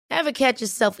Ever catch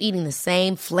yourself eating the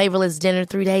same flavorless dinner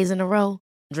 3 days in a row?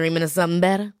 Dreaming of something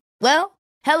better? Well,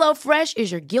 HelloFresh is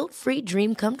your guilt-free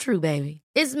dream come true, baby.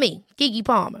 It's me, Keke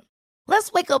Palmer. Let's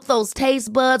wake up those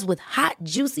taste buds with hot,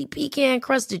 juicy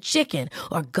pecan-crusted chicken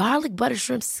or garlic butter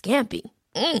shrimp scampi.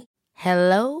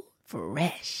 Hello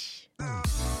Fresh.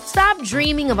 Stop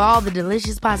dreaming of all the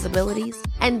delicious possibilities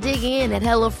and dig in at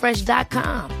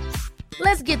HelloFresh.com.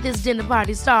 Let's get this dinner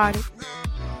party started.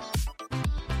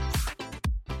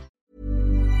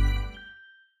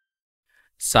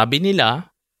 Sabi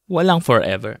nila, walang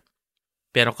forever.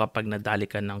 Pero kapag nadali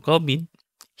ka ng COVID,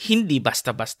 hindi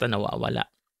basta-basta nawawala.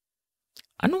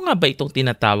 Ano nga ba itong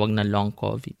tinatawag na long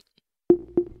COVID?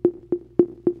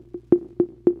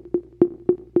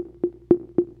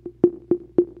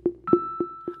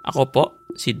 Ako po,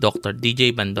 si Dr.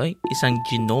 DJ Bandoy, isang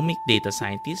genomic data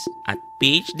scientist at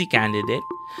PhD candidate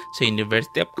sa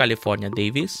University of California,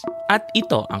 Davis. At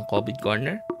ito ang COVID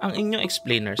Corner, ang inyong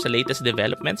explainer sa latest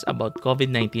developments about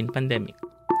COVID-19 pandemic.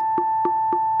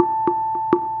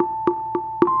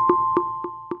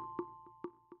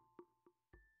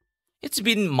 It's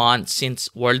been months since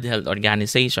World Health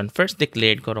Organization first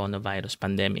declared coronavirus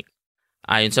pandemic.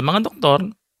 Ayon sa mga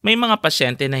doktor, may mga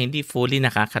pasyente na hindi fully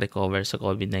nakaka-recover sa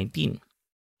COVID-19.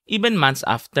 Even months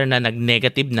after na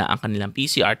nag-negative na ang kanilang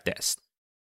PCR test.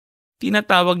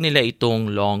 Tinatawag nila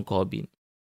itong long COVID,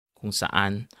 kung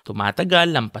saan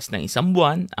tumatagal lampas ng 1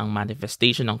 buwan ang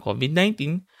manifestation ng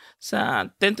COVID-19 sa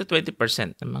 10 to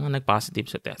 20% ng mga nag-positive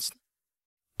sa test.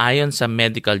 Ayon sa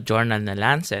medical journal na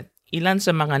Lancet, ilan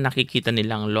sa mga nakikita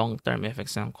nilang long-term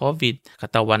effects ng COVID,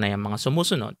 katawan na yung mga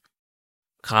sumusunod: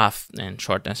 cough and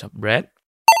shortness of breath,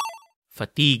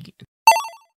 fatigue,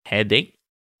 headache,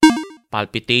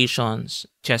 palpitations,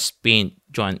 chest pain,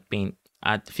 joint pain,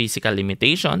 at physical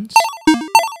limitations.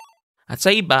 At sa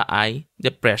iba ay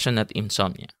depression at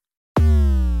insomnia.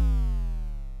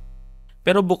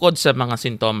 Pero bukod sa mga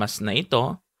sintomas na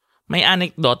ito, may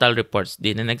anecdotal reports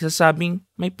din na nagsasabing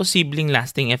may posibleng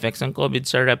lasting effects ng COVID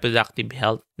sa reproductive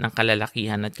health ng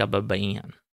kalalakihan at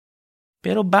kababaihan.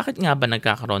 Pero bakit nga ba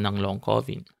nagkakaroon ng long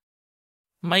COVID?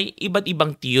 May iba't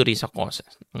ibang theory sa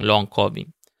causes ng long COVID.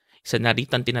 Isa na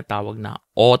rito ang tinatawag na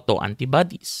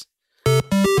autoantibodies.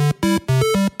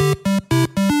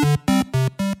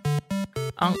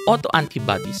 Ang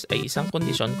autoantibodies ay isang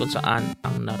kondisyon kung saan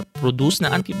ang na-produce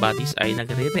na antibodies ay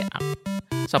nagre-react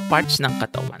sa parts ng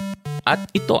katawan at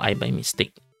ito ay by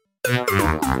mistake.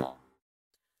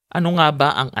 Ano nga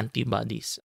ba ang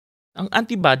antibodies? Ang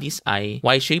antibodies ay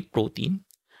Y-shaped protein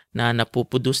na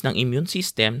napuproduce ng immune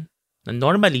system na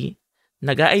normally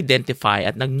nag-identify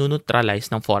at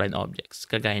nag-neutralize ng foreign objects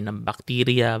kagaya ng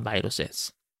bacteria, viruses.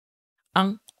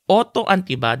 Ang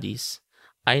autoantibodies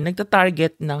ay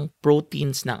nagtatarget ng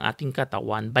proteins ng ating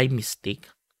katawan by mistake,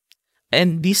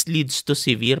 and this leads to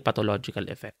severe pathological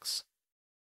effects.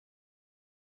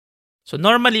 So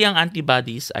normally ang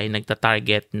antibodies ay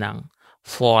nagtatarget ng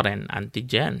foreign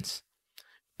antigens,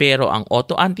 pero ang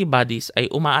autoantibodies ay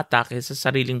umaatake sa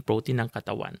sariling protein ng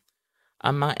katawan.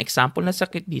 Ang mga example na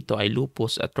sakit dito ay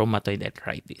lupus at rheumatoid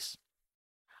arthritis.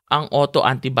 Ang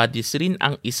autoantibodies rin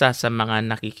ang isa sa mga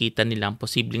nakikita nilang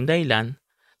posibleng dahilan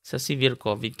sa severe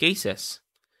COVID cases.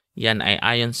 Yan ay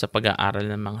ayon sa pag-aaral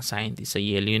ng mga scientists sa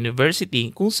Yale University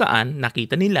kung saan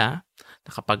nakita nila na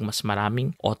kapag mas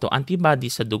maraming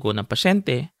autoantibodies sa dugo ng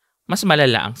pasyente, mas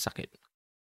malala ang sakit.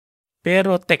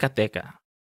 Pero teka,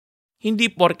 hindi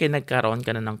porke nagkaroon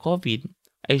ka na ng COVID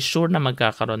ay sure na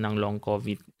magkakaroon ng long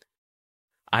COVID.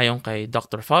 Ayon kay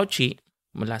Dr. Fauci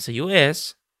mula sa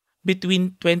US,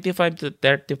 between 25 to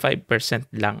 35%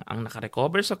 lang ang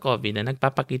nakarecover sa COVID na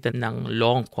nagpapakita ng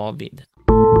long COVID.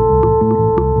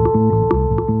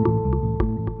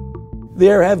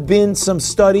 There have been some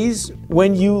studies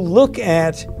when you look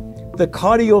at the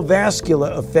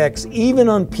cardiovascular effects even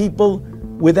on people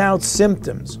without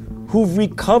symptoms who've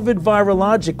recovered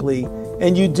virologically,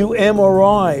 and you do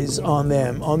MRIs on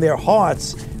them, on their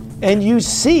hearts, and you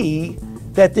see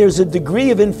that there's a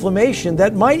degree of inflammation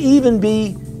that might even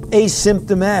be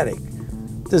asymptomatic.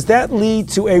 Does that lead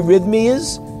to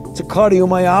arrhythmias, to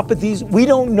cardiomyopathies? We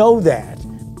don't know that.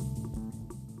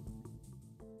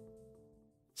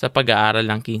 Sa pag-aaral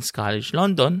ng King's College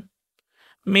London,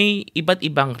 may iba't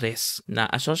ibang risk na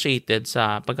associated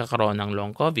sa pagkakaroon ng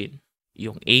long COVID.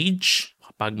 Yung age,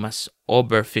 kapag mas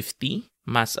over 50,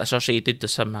 mas associated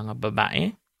to sa mga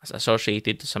babae, mas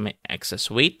associated to sa may excess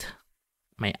weight,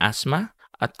 may asthma,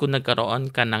 at kung nagkaroon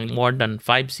ka ng more than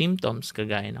 5 symptoms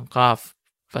kagaya ng cough,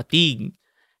 fatigue,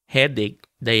 headache,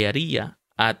 diarrhea,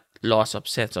 at loss of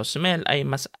sense of smell ay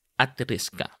mas at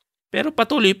risk ka. Pero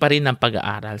patuloy pa rin ang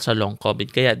pag-aaral sa long COVID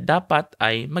kaya dapat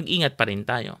ay mag-ingat pa rin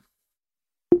tayo.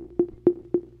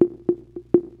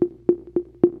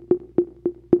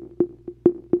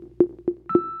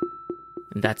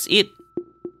 That's it.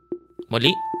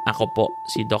 Muli, ako po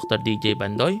si Dr. DJ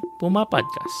Bandoy, Puma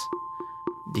Podcast.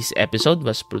 This episode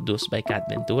was produced by Kat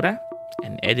Ventura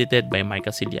and edited by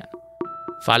Michael Silian.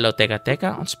 Follow Teka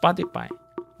Teka on Spotify,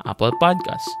 Apple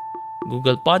Podcasts,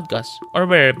 Google Podcasts, or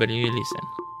wherever you listen.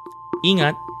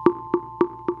 Ingat!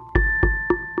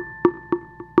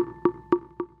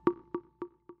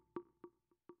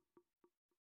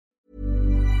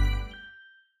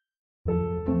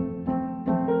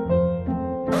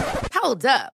 Hold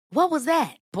up. What was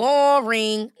that?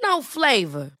 Boring. No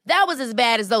flavor. That was as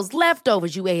bad as those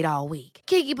leftovers you ate all week.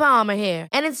 Keke Palmer here,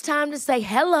 and it's time to say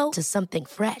hello to something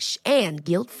fresh and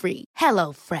guilt-free.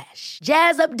 Hello Fresh.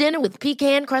 Jazz up dinner with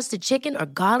pecan-crusted chicken or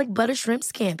garlic butter shrimp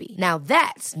scampi. Now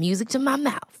that's music to my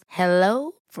mouth.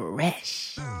 Hello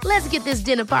Fresh. Let's get this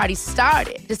dinner party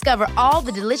started. Discover all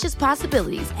the delicious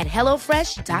possibilities at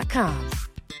HelloFresh.com.